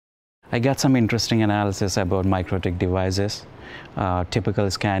I got some interesting analysis about Mikrotik devices, typical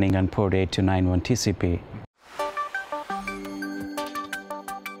scanning on port 8291 TCP.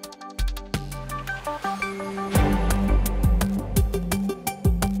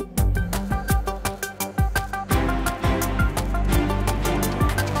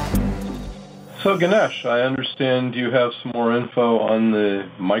 So Ganesh, I understand you have some more info on the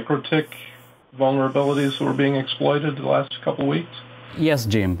Mikrotik vulnerabilities that were being exploited the last couple of weeks? Yes,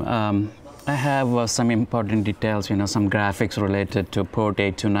 Jim. I have some important details, some graphics related to port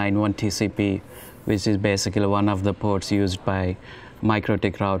 8291 TCP, which is basically one of the ports used by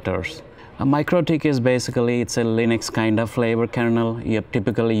Mikrotik routers. Mikrotik is basically, it's a Linux kind of flavor kernel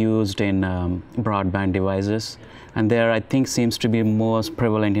typically used in broadband devices. And there, I think, seems to be most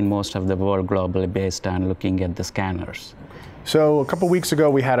prevalent in most of the world globally based on looking at the scanners. So a couple weeks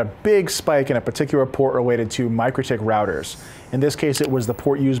ago, we had a big spike in a particular port related to Mikrotik routers. In this case, it was the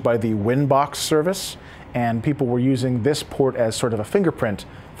port used by the Winbox service, and people were using this port as sort of a fingerprint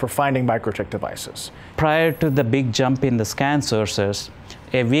for finding Mikrotik devices. Prior to the big jump in the scan sources,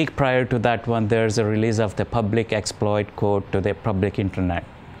 a week prior to that one, there's a release of the public exploit code to the public internet.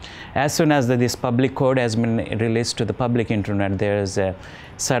 As soon as this public code has been released to the public internet, there is a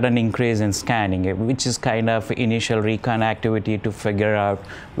sudden increase in scanning, which is kind of initial recon activity to figure out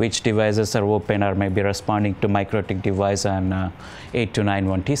which devices are open or maybe responding to Mikrotik device on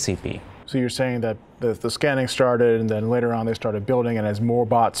 8291 TCP. So you're saying that the scanning started, and then later on they started building, and as more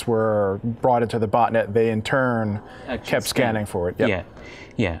bots were brought into the botnet, they in turn kept scanning for it. Yep.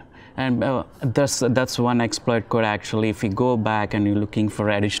 Yeah. And that's one exploit code. Actually, if you go back and you're looking for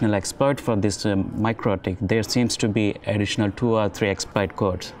additional exploit for this Mikrotik, there seems to be additional 2 or 3 exploit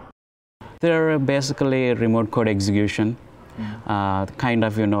codes. They're basically remote code execution, kind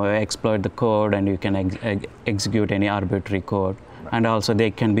of exploit the code, and you can execute any arbitrary code. And also they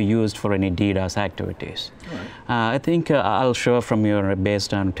can be used for any DDoS activities. Right. I think I'll show from your,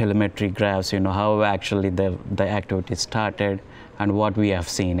 based on telemetry graphs, how actually the activity started and what we have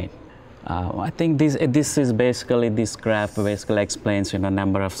seen it. I think this is basically, this graph basically explains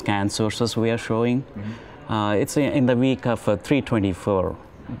number of scan sources we are showing. It's in the week of 324.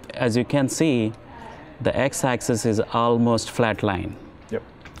 As you can see, the x-axis is almost flat line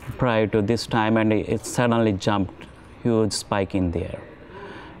prior to this time, and it suddenly jumped, huge spike in there.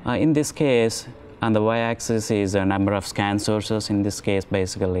 In this case, on the y-axis is a number of scan sources. In this case,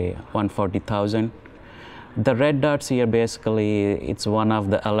 basically 140,000. The red dots here, basically, it's one of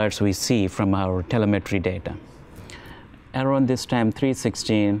the alerts we see from our telemetry data. Around this time,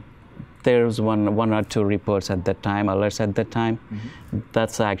 316, there's one or two reports at that time, alerts at that time.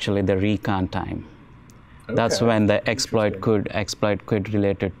 That's actually the recon time. Okay. That's when the exploit could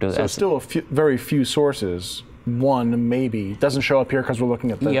related to. So still very few sources. One maybe doesn't show up here because we're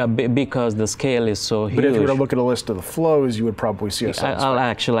looking at the because the scale is so huge. But if you were to look at a list of the flows, you would probably see a size.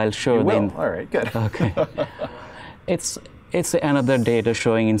 I'll show you. Will. All right, good. Okay. It's another data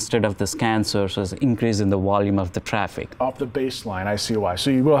showing, instead of the scan sources, increase in the volume of the traffic. Off the baseline, I see why. So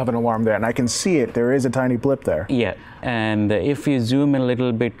you will have an alarm there, and I can see it. There is a tiny blip there. Yeah, and if you zoom a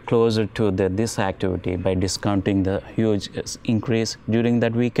little bit closer to this activity by discounting the huge increase during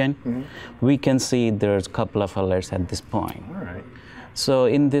that weekend, we can see there's a couple of alerts at this point. All right. So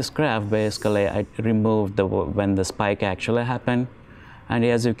in this graph, basically, I removed when the spike actually happened. And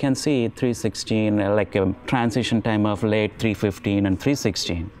as you can see, 316, like a transition time of late 315 and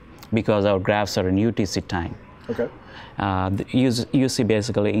 316, because our graphs are in UTC time. Okay. You see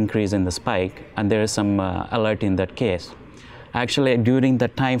basically increase in the spike, and there is some alert in that case. Actually, during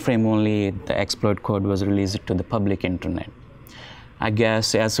that time frame only, the exploit code was released to the public internet. I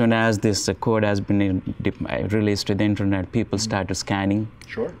guess as soon as this code has been released to the internet, people started scanning.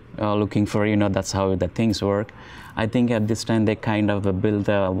 Sure. Looking for, that's how the things work. I think at this time they kind of build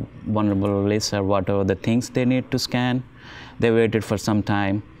a vulnerable list or whatever the things they need to scan. They waited for some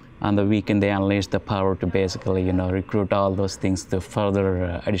time. On the weekend, they unleashed the power to basically, recruit all those things to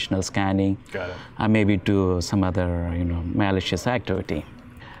further additional scanning. Got it. And maybe to some other, malicious activity.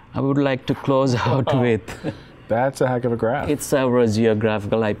 I would like to close out with. That's a heck of a graph. It's our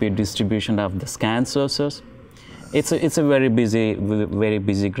geographical IP distribution of the scan sources. It's a very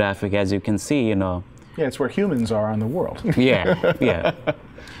busy graphic, as you can see, Yeah, it's where humans are on the world. Yeah.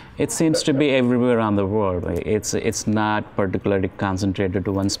 It seems to be everywhere around the world. It's not particularly concentrated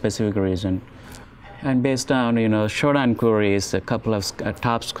to one specific region. And based on short inquiries, a couple of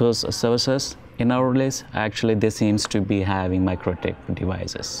top services in our list, actually they seems to be having Mikrotik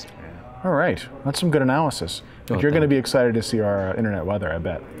devices. All right, that's some good analysis. You're going to be excited to see our internet weather, I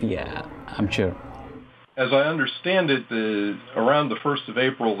bet. Yeah, I'm sure. as I understand it, around the 1st of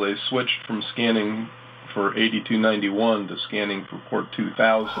April, they switched from scanning for 8291 to scanning for port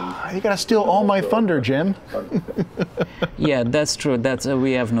 2000. You gotta steal all my thunder, Jim. Yeah, that's true.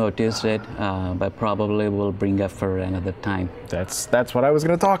 We have noticed it, but probably we'll bring up for another time. That's what I was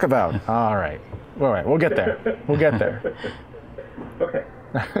going to talk about. All right, we'll get there. We'll get there. Okay.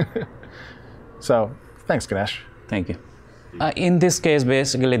 So, thanks, Ganesh. Thank you. In this case,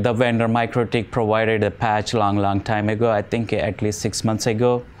 basically, the vendor Mikrotik provided a patch long time ago. I think at least 6 months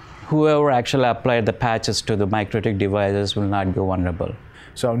ago. Whoever actually applied the patches to the Mikrotik devices will not be vulnerable.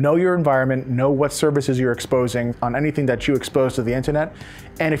 So know your environment, know what services you're exposing on anything that you expose to the internet.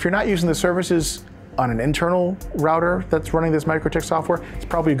 And if you're not using the services on an internal router that's running this Mikrotik software, it's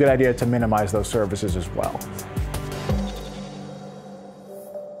probably a good idea to minimize those services as well.